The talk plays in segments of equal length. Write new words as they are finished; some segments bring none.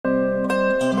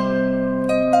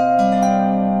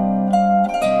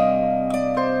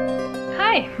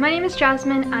Hi, my name is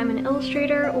Jasmine. I'm an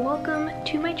illustrator. Welcome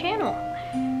to my channel.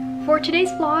 For today's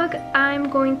vlog,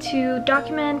 I'm going to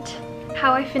document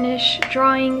how I finish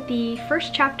drawing the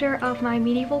first chapter of my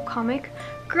medieval comic,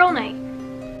 Girl Night.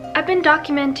 I've been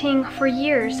documenting for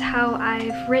years how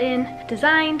I've written,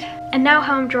 designed, and now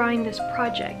how I'm drawing this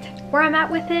project. Where I'm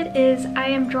at with it is I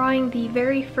am drawing the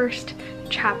very first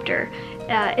chapter.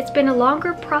 It's been a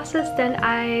longer process than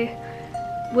I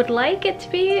would like it to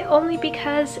be, only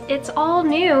because it's all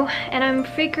new and I'm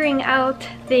figuring out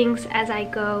things as I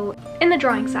go in the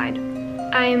drawing side.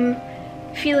 I'm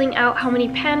feeling out how many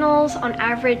panels on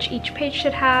average each page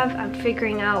should have. I'm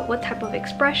figuring out what type of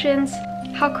expressions,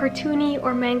 how cartoony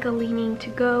or manga leaning to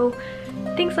go,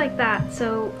 things like that.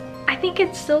 So I think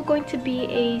it's still going to be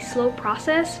a slow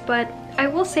process, but I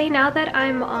will say now that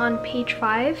I'm on page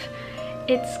 5,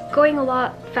 it's going a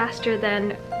lot faster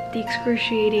than the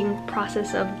excruciating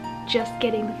process of just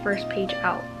getting the first page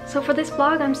out. So for this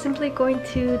vlog, I'm simply going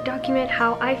to document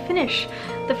how I finish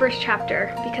the first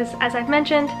chapter, because as I've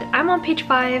mentioned, I'm on page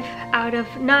 5 out of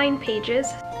 9 pages,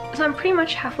 so I'm pretty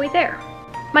much halfway there.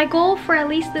 My goal for at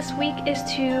least this week is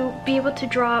to be able to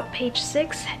draw page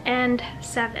 6 and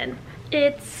 7.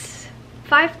 It's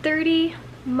 5:30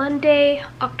 Monday,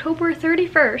 October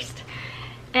 31st,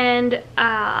 and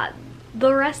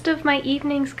the rest of my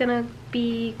evening's gonna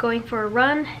be going for a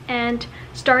run and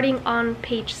starting on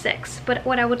page 6. But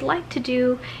what I would like to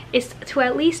do is to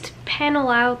at least panel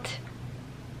out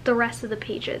the rest of the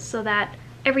pages so that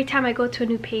every time I go to a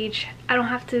new page, I don't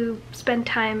have to spend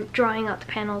time drawing out the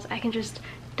panels. I can just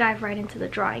dive right into the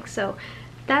drawing. So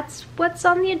that's what's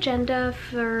on the agenda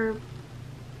for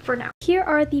now. Here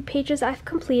are the pages I've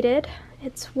completed.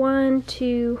 It's 1,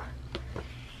 2,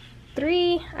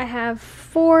 3. I have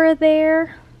 4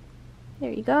 there. There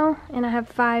you go. And I have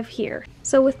 5 here.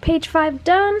 So with page 5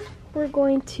 done, we're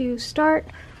going to start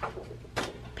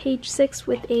page 6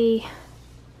 with a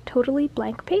totally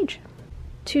blank page.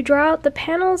 To draw out the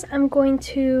panels, I'm going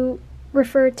to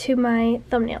refer to my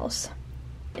thumbnails.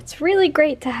 It's really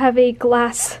great to have a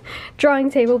glass drawing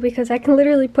table because I can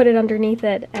literally put it underneath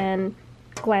it and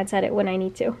glance at it when I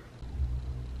need to.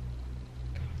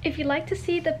 If you'd like to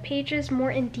see the pages more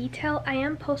in detail, I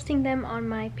am posting them on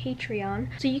my Patreon,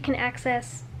 so you can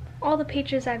access all the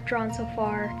pages I've drawn so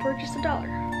far for just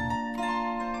 $1.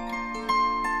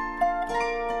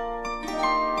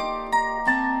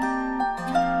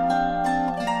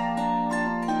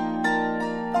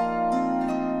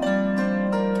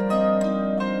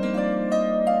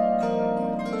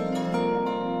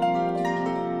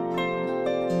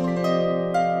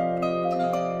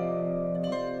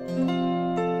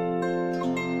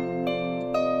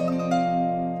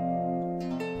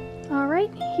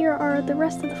 Here are the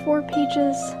rest of the 4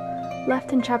 pages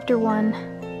left in chapter 1.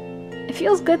 It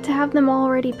feels good to have them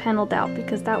already paneled out,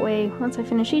 because that way once I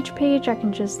finish each page I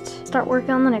can just start working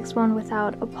on the next one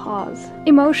without a pause.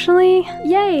 Emotionally,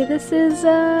 yay, this is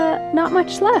not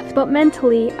much left, but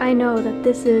mentally I know that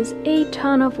this is a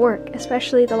ton of work,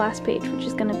 especially the last page, which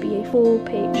is going to be a full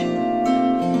page.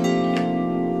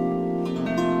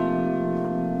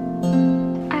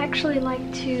 I actually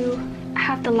like to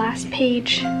have the last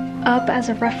page up as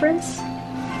a reference.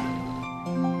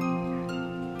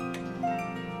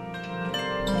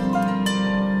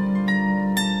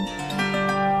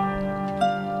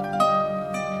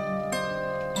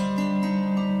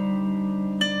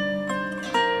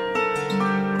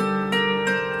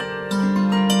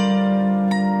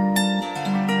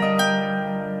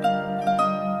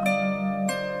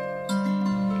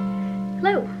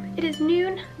 Hello, it is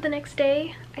noon the next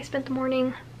day. I spent the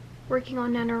morning working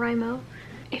on NaNoWriMo.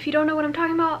 If you don't know what I'm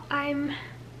talking about, I'm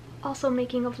also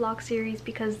making a vlog series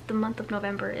because the month of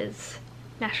November is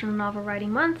National Novel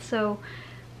Writing Month, so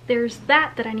there's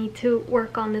that I need to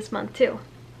work on this month too.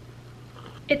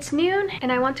 It's noon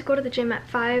and I want to go to the gym at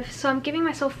 5, so I'm giving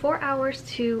myself 4 hours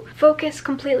to focus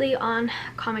completely on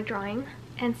comic drawing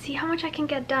and see how much I can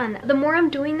get done. The more I'm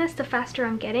doing this, the faster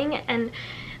I'm getting, and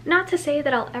not to say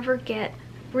that I'll ever get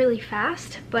really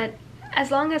fast, but as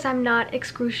long as I'm not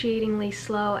excruciatingly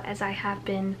slow as I have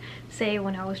been, say,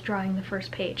 when I was drawing the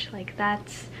first page. Like, that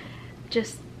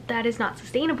is not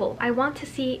sustainable. I want to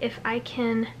see if I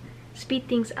can speed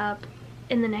things up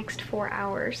in the next 4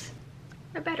 hours.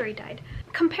 My battery died.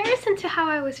 Comparison to how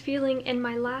I was feeling in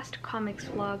my last comics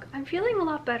vlog, I'm feeling a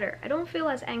lot better. I don't feel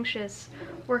as anxious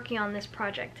working on this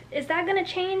project. Is that gonna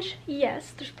change?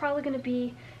 Yes, there's probably gonna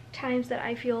be times that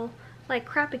I feel like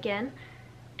crap again.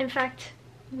 In fact,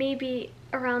 maybe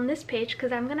around this page, because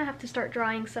I'm gonna have to start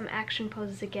drawing some action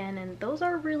poses again, and those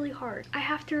are really hard. I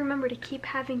have to remember to keep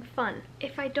having fun.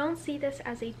 If I don't see this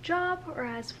as a job or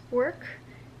as work,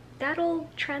 that'll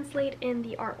translate in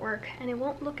the artwork and it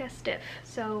won't look as stiff.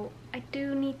 So I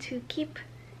do need to keep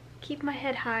my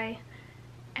head high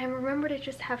and remember to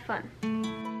just have fun.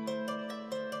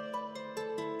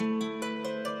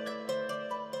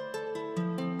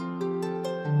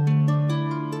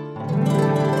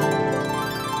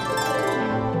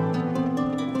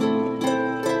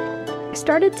 I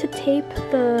started to tape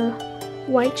the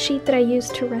white sheet that I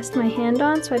used to rest my hand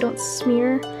on so I don't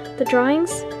smear the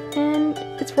drawings, and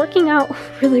it's working out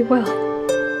really well.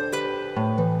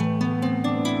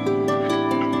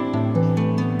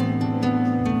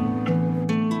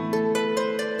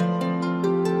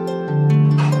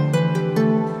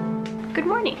 Good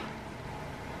morning.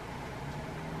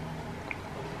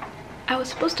 I was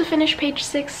supposed to finish page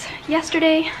 6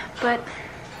 yesterday, but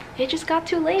it just got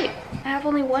too late. I have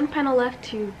only one panel left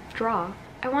to draw.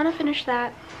 I want to finish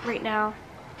that right now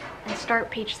and start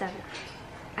page 7.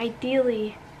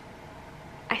 Ideally,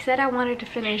 I said I wanted to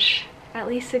finish at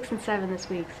least 6 and 7 this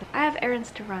week. So I have errands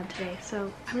to run today,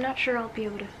 so I'm not sure I'll be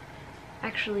able to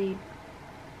actually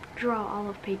draw all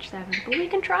of page 7, but we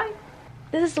can try.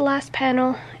 This is the last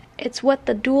panel. It's what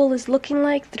the duel is looking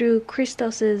like through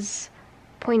Christos's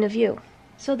point of view.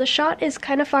 So the shot is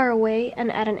kind of far away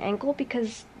and at an angle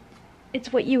because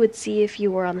it's what you would see if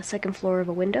you were on the second floor of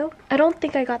a window. I don't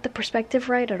think I got the perspective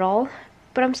right at all,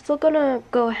 but I'm still gonna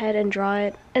go ahead and draw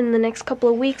it. In the next couple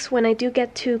of weeks, when I do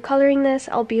get to coloring this,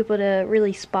 I'll be able to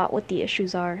really spot what the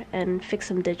issues are and fix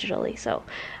them digitally. So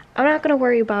I'm not gonna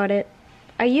worry about it.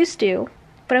 I used to,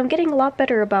 but I'm getting a lot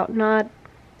better about not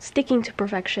sticking to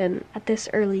perfection at this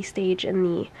early stage in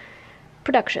the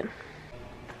production.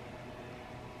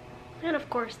 And of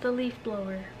course, the leaf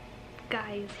blower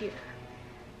guy is here.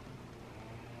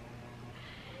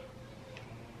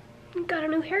 Got a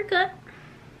new haircut.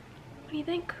 What do you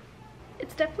think?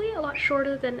 It's definitely a lot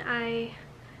shorter than I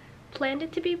planned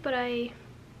it to be, but I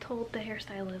told the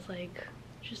hairstylist, like,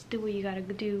 just do what you gotta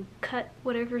do, cut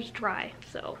whatever's dry.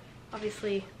 So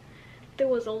obviously there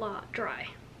was a lot dry.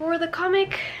 For the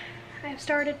comic, I have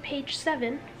started page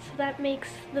 7, so that makes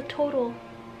the total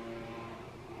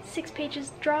 6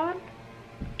 pages drawn,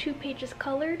 2 pages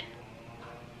colored,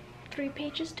 3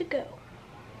 pages to go.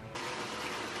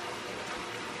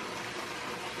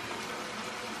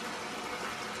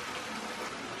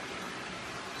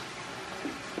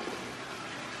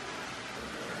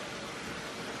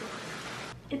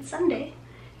 It's Sunday,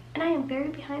 and I am very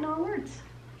behind on words.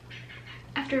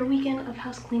 After a weekend of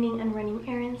house cleaning and running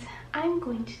errands, I'm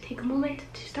going to take a moment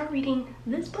to start reading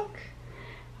this book,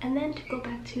 and then to go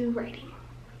back to writing.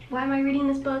 Why am I reading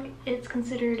this book? It's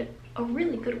considered a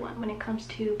really good one when it comes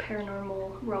to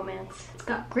paranormal romance. It's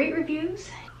got great reviews.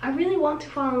 I really want to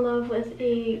fall in love with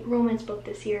a romance book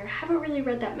this year. I haven't really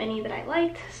read that many that I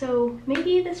liked, so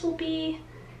maybe this will be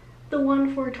the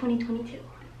one for 2022.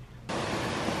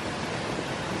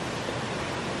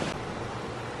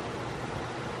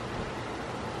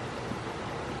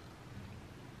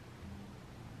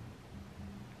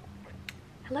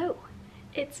 Hello,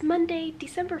 it's Monday,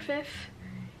 December 5th.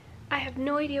 I have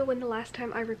no idea when the last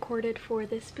time I recorded for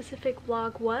this specific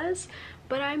vlog was,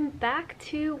 but I'm back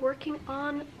to working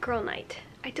on Girl Night.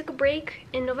 I took a break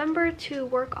in November to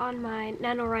work on my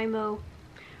NaNoWriMo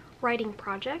writing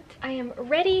project. I am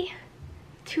ready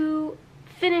to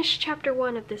finish chapter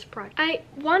 1 of this project. I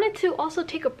wanted to also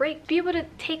take a break, be able to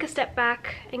take a step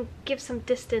back and give some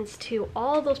distance to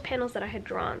all those panels that I had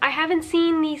drawn. I haven't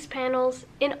seen these panels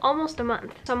in almost a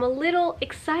month, so I'm a little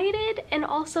excited and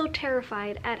also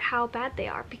terrified at how bad they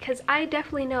are, because I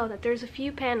definitely know that there's a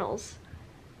few panels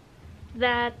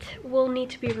that will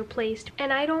need to be replaced,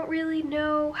 and I don't really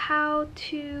know how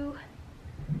to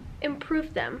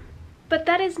improve them. But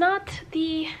that is not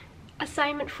the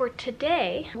assignment for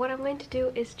today. What I'm going to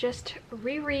do is just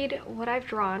reread what I've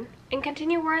drawn and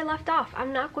continue where I left off.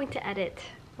 I'm not going to edit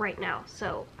right now,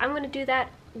 so I'm going to do that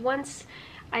once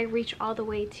I reach all the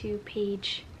way to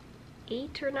page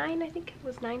 8 or 9. I think it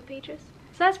was 9 pages.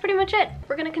 So that's pretty much it.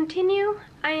 We're going to continue.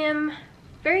 I am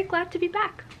very glad to be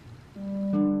back.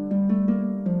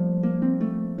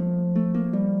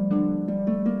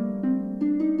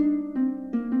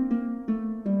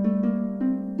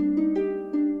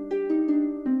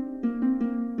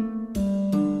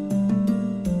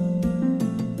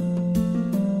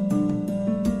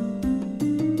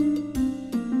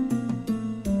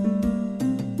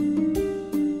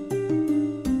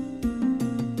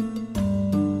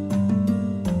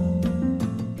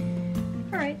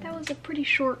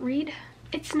 Short read.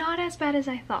 It's not as bad as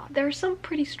I thought. There are some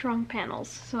pretty strong panels,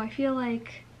 so I feel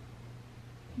like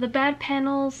the bad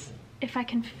panels, if I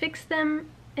can fix them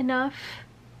enough,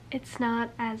 it's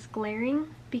not as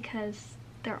glaring, because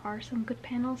there are some good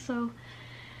panels, so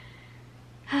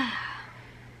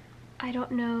I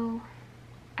don't know.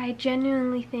 I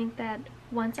genuinely think that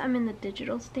once I'm in the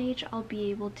digital stage, I'll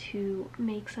be able to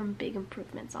make some big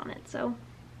improvements on it. So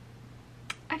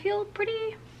I feel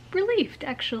pretty relieved,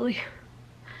 actually.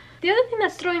 The other thing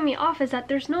that's throwing me off is that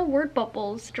there's no word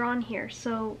bubbles drawn here,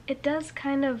 so it does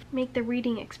kind of make the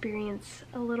reading experience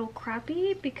a little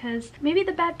crappy, because maybe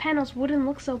the bad panels wouldn't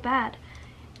look so bad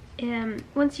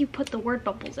once you put the word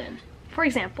bubbles in. For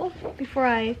example, before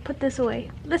I put this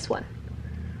away, this one.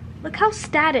 Look how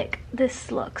static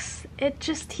this looks.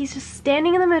 He's just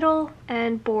standing in the middle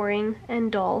and boring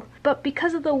and dull. But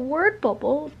because of the word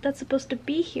bubble that's supposed to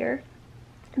be here,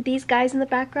 these guys in the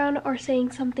background are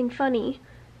saying something funny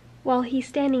while he's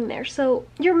standing there. So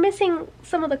you're missing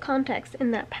some of the context in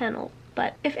that panel.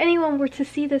 But if anyone were to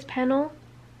see this panel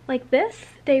like this,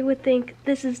 they would think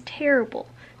this is terrible.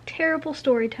 Terrible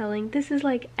storytelling. This is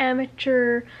like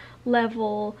amateur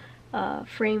level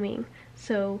framing.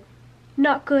 So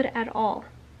not good at all.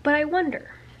 But I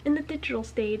wonder, in the digital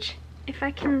stage, if I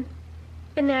can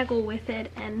finagle with it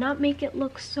and not make it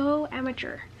look so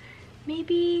amateur.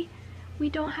 Maybe we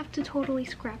don't have to totally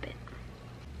scrap it.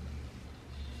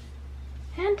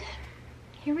 And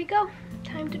here we go.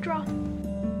 Time to draw.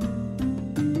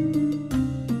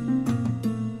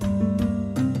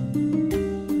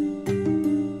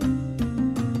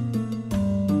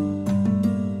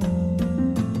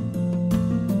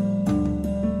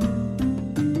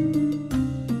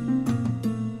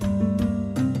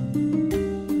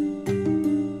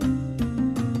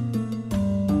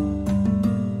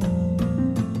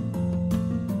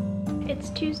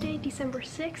 Tuesday, December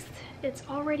 6th. It's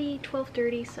already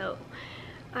 12:30, so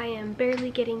I am barely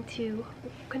getting to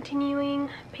continuing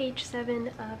page 7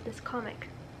 of this comic.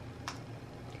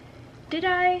 Did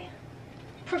I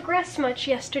progress much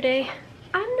yesterday?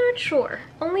 I'm not sure.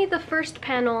 Only the first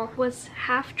panel was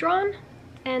half drawn,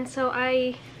 and so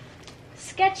I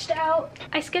sketched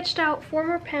out 4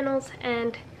 more panels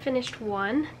and finished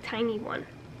one, tiny one.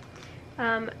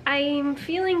 I'm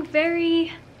feeling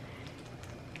very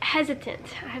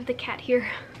hesitant. I have the cat here.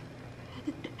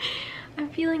 I'm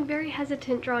feeling very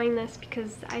hesitant drawing this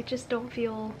because I just don't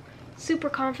feel super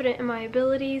confident in my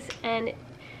abilities, and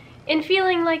in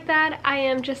feeling like that, I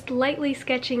am just lightly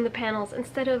sketching the panels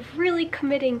instead of really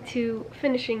committing to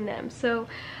finishing them. So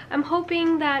I'm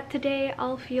hoping that today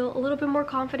I'll feel a little bit more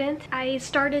confident. I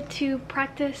started to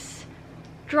practice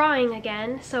drawing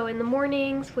again, so in the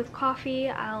mornings with coffee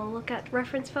I'll look at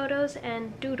reference photos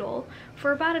and doodle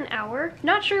for about an hour.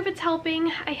 Not sure if it's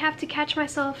helping. I have to catch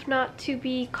myself not to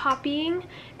be copying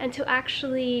and to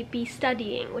actually be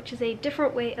studying, which is a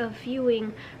different way of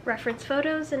viewing reference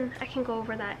photos, and I can go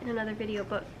over that in another video,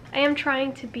 but I am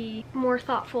trying to be more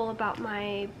thoughtful about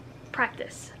my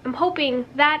practice. I'm hoping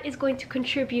that is going to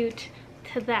contribute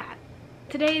to that.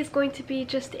 Today is going to be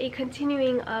just a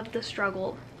continuing of the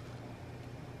struggle.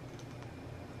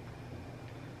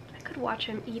 Watch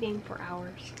him eating for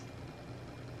hours.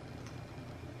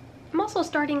 I'm also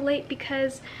starting late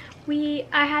because I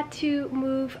had to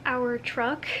move our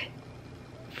truck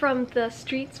from the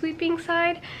street sweeping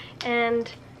side,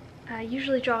 and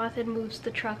usually Jonathan moves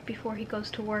the truck before he goes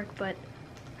to work, but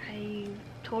we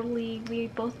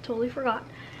both totally forgot,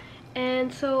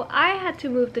 and so I had to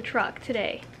move the truck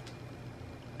today.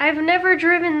 I've never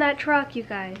driven that truck, you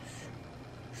guys,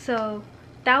 so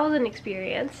that was an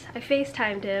experience. I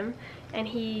FaceTimed him and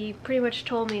he pretty much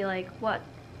told me like what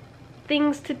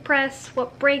things to press,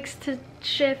 what brakes to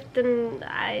shift, and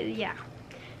yeah,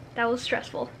 that was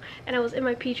stressful. And I was in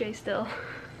my PJ still.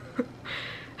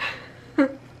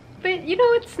 But you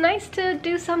know, it's nice to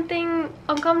do something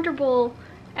uncomfortable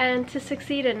and to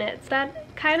succeed in it.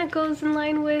 That kind of goes in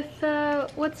line with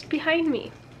what's behind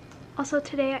me. Also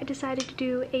today I decided to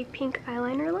do a pink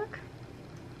eyeliner look.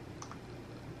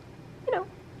 You know,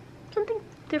 something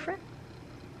different.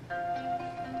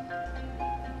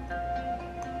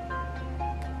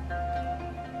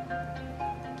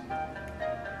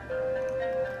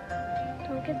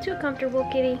 Don't get too comfortable,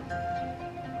 kitty,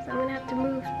 'cause I'm gonna have to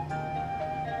move.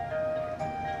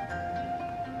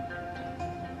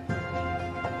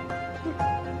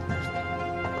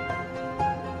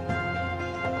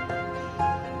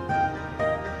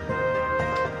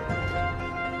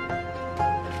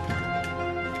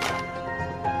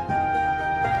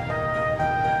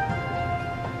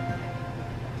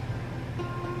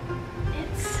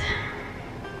 It's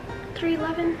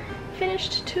 3:11.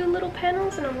 Finished 2 little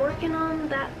panels and I'm working on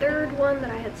that 3rd one that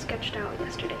I had sketched out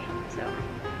yesterday. So,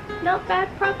 not bad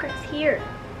progress here.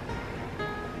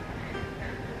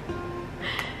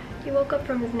 He woke up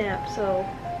from his nap, so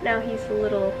now he's a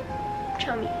little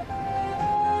chummy.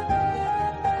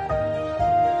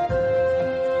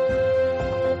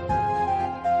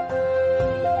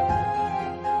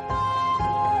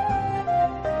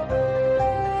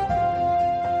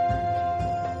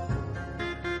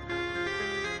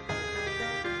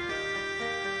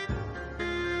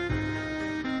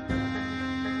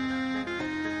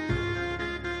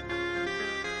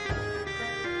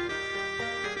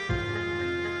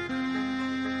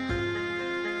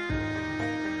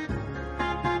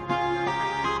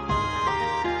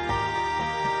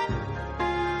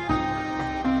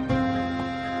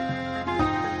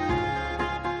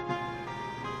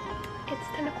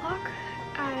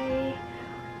 I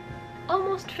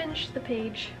almost finished the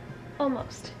page.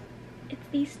 Almost. It's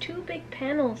these two big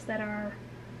panels that are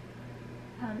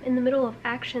in the middle of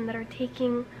action that are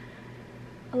taking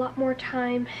a lot more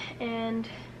time and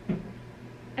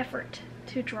effort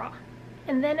to draw.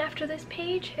 And then after this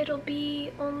page, it'll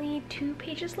be only 2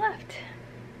 pages left.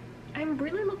 I'm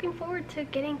really looking forward to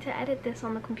getting to edit this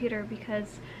on the computer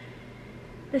because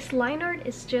this line art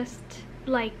is just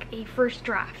like a first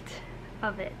draft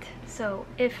of it. So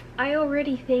if I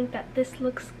already think that this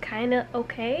looks kinda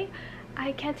okay,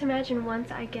 I can't imagine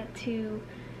once I get to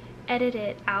edit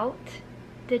it out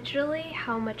digitally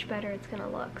how much better it's gonna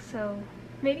look. So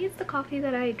maybe it's the coffee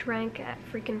that I drank at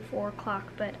freaking 4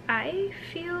 o'clock, but I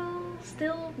feel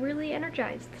still really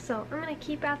energized. So I'm gonna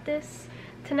keep at this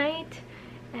tonight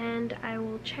and I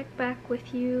will check back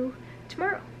with you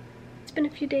tomorrow. It's been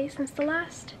a few days since the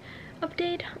last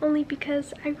update, only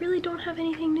because I really don't have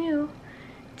anything new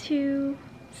to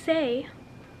say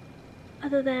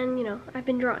other than, you know, I've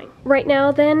been drawing. Right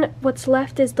now then, what's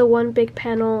left is the one big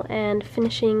panel and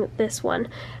finishing this one.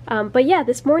 But yeah,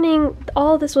 this morning,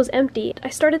 all this was empty. I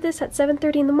started this at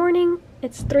 7:30 in the morning.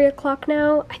 It's 3 o'clock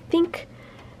now. I think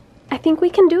we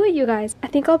can do it, you guys. I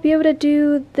think I'll be able to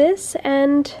do this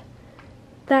and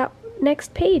that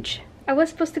next page. I was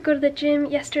supposed to go to the gym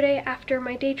yesterday after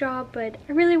my day job, but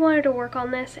I really wanted to work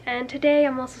on this, and today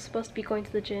I'm also supposed to be going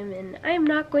to the gym, and I am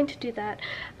not going to do that.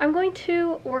 I'm going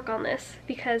to work on this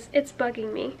because it's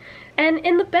bugging me, and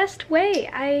in the best way.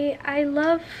 I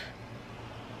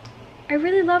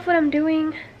really love what I'm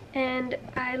doing, and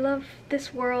I love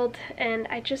this world, and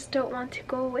I just don't want to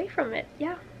go away from it.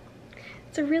 Yeah,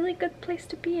 it's a really good place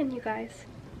to be in, you guys.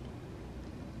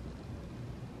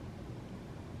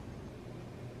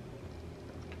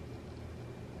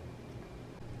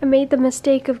 I made the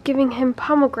mistake of giving him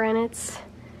pomegranates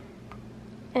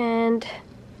and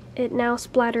it now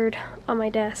splattered on my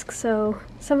desk, so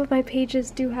some of my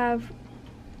pages do have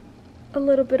a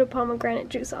little bit of pomegranate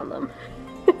juice on them.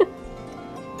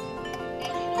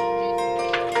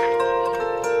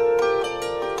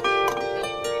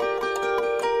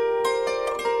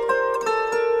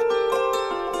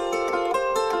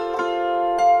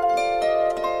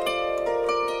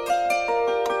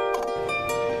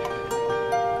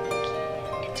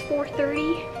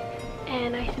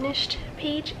 And I finished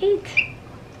page 8,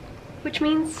 which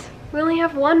means we only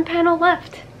have 1 panel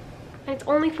left and it's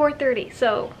only 4:30,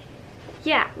 so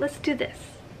yeah, let's do this.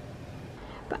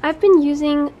 But I've been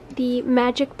using the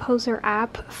MagicPoser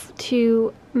app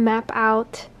to map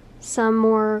out some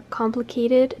more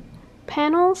complicated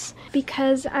panels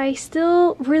because I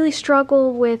still really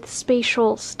struggle with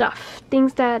spatial stuff,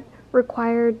 things that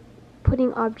required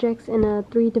putting objects in a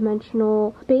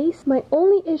 3-dimensional space. My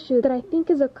only issue that I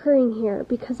think is occurring here,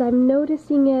 because I'm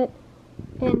noticing it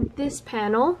in this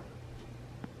panel,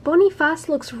 Boniface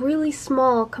looks really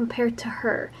small compared to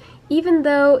her. Even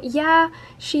though, yeah,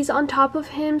 she's on top of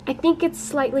him, I think it's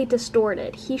slightly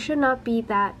distorted. He should not be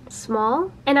that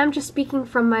small. And I'm just speaking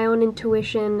from my own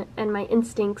intuition and my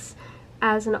instincts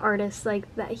as an artist,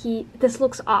 like that this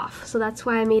looks off. So that's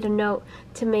why I made a note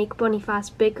to make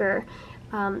Boniface bigger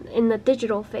in the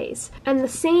digital phase. And the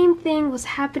same thing was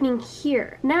happening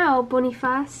here. Now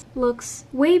Boniface looks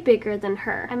way bigger than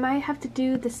her. I might have to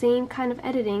do the same kind of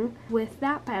editing with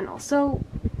that panel. So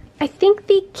I think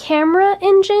the camera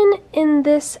engine in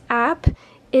this app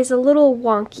is a little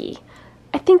wonky.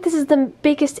 I think this is the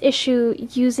biggest issue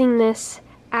using this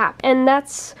app, and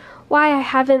that's why I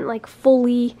haven't like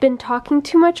fully been talking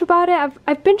too much about it.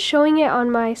 I've been showing it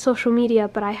on my social media,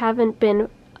 but I haven't been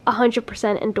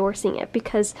 100% endorsing it,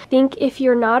 because I think if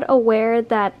you're not aware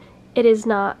that it is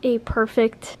not a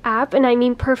perfect app, and I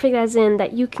mean perfect as in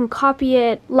that you can copy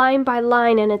it line by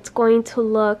line and it's going to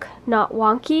look not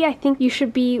wonky, I think you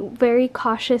should be very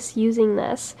cautious using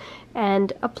this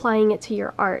and applying it to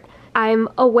your art. I'm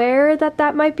aware that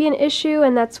that might be an issue,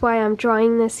 and that's why I'm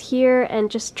drawing this here and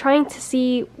just trying to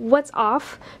see what's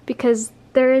off, because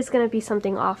there is going to be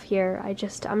something off here.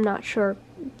 I'm not sure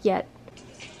yet.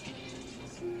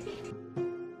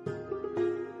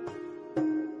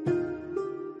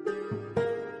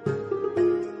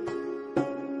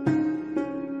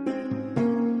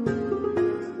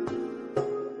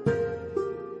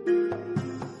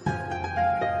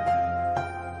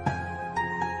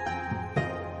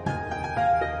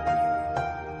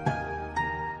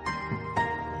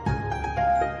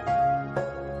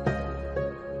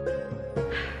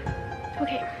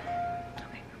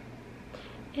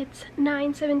 It's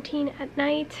 9:17 at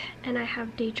night and I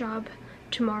have day job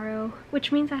tomorrow, which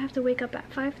means I have to wake up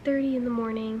at 5:30 in the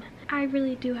morning. I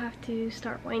really do have to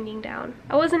start winding down.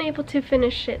 I wasn't able to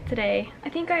finish it today. I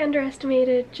think I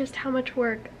underestimated just how much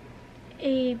work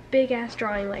a big ass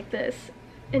drawing like this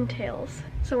entails.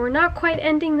 So we're not quite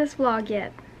ending this vlog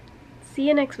yet. See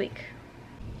you next week.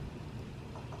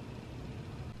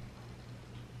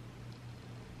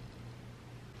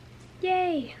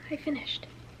 Yay, I finished.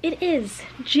 It is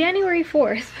January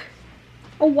 4th.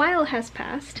 A while has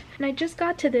passed, and I just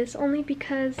got to this only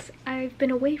because I've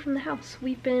been away from the house.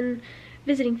 We've been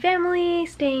visiting family,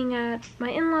 staying at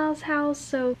my in-laws' house,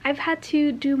 so I've had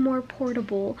to do more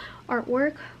portable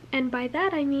artwork, and by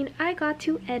that I mean I got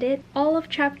to edit all of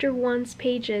chapter 1's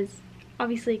pages,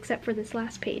 obviously except for this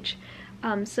last page.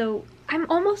 So I'm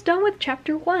almost done with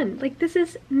chapter 1. Like, this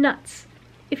is nuts.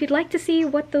 If you'd like to see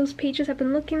what those pages have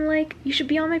been looking like, you should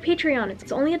be on my Patreon.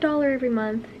 It's only $1 every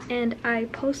month, and I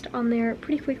post on there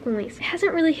pretty frequently. It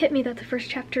hasn't really hit me that the first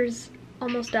chapter's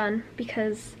almost done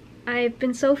because I've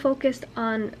been so focused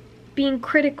on being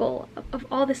critical of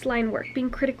all this line work, being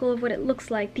critical of what it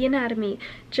looks like, the anatomy,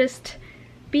 just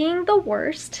being the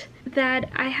worst, that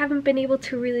I haven't been able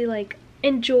to really like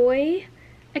enjoy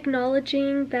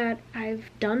acknowledging that I've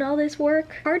done all this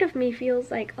work. Part of me feels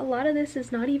like a lot of this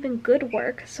is not even good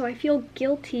work, so I feel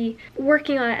guilty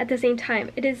working on it at the same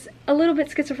time. It is a little bit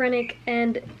schizophrenic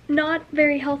and not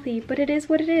very healthy, but it is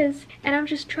what it is, and I'm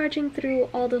just trudging through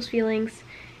all those feelings,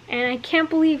 and I can't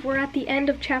believe we're at the end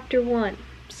of chapter 1.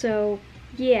 So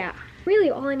yeah, really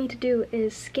all I need to do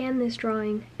is scan this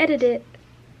drawing, edit it,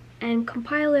 and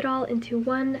compile it all into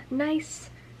one nice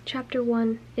chapter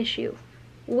 1 issue.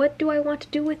 What do I want to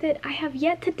do with it? I have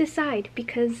yet to decide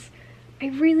because I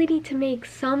really need to make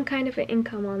some kind of an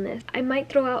income on this. I might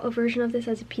throw out a version of this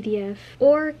as a PDF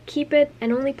or keep it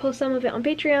and only post some of it on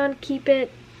Patreon, keep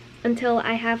it until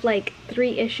I have like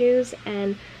 3 issues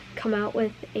and come out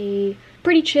with a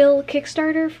pretty chill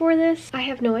Kickstarter for this. I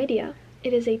have no idea.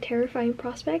 It is a terrifying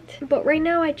prospect, but right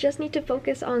now I just need to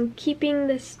focus on keeping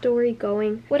this story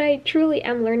going. What I truly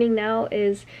am learning now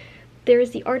is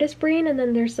there's the artist brain and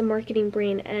then there's the marketing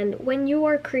brain, and when you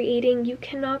are creating you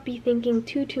cannot be thinking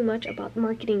too much about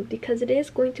marketing because it is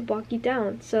going to bog you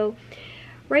down. So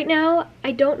right now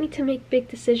I don't need to make big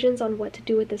decisions on what to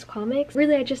do with this comic.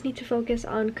 Really, I just need to focus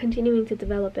on continuing to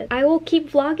develop it. I will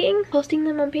keep vlogging, posting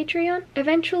them on Patreon.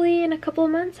 Eventually in a couple of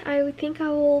months I would think I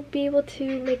will be able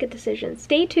to make a decision.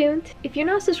 Stay tuned. If you're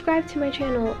not subscribed to my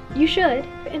channel, you should,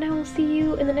 and I will see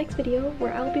you in the next video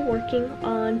where I'll be working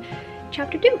on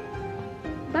chapter 2.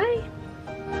 Bye!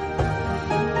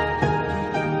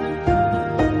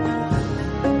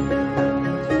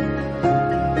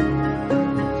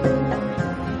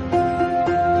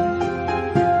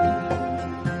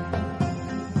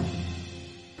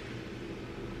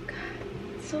 God,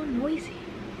 it's so noisy.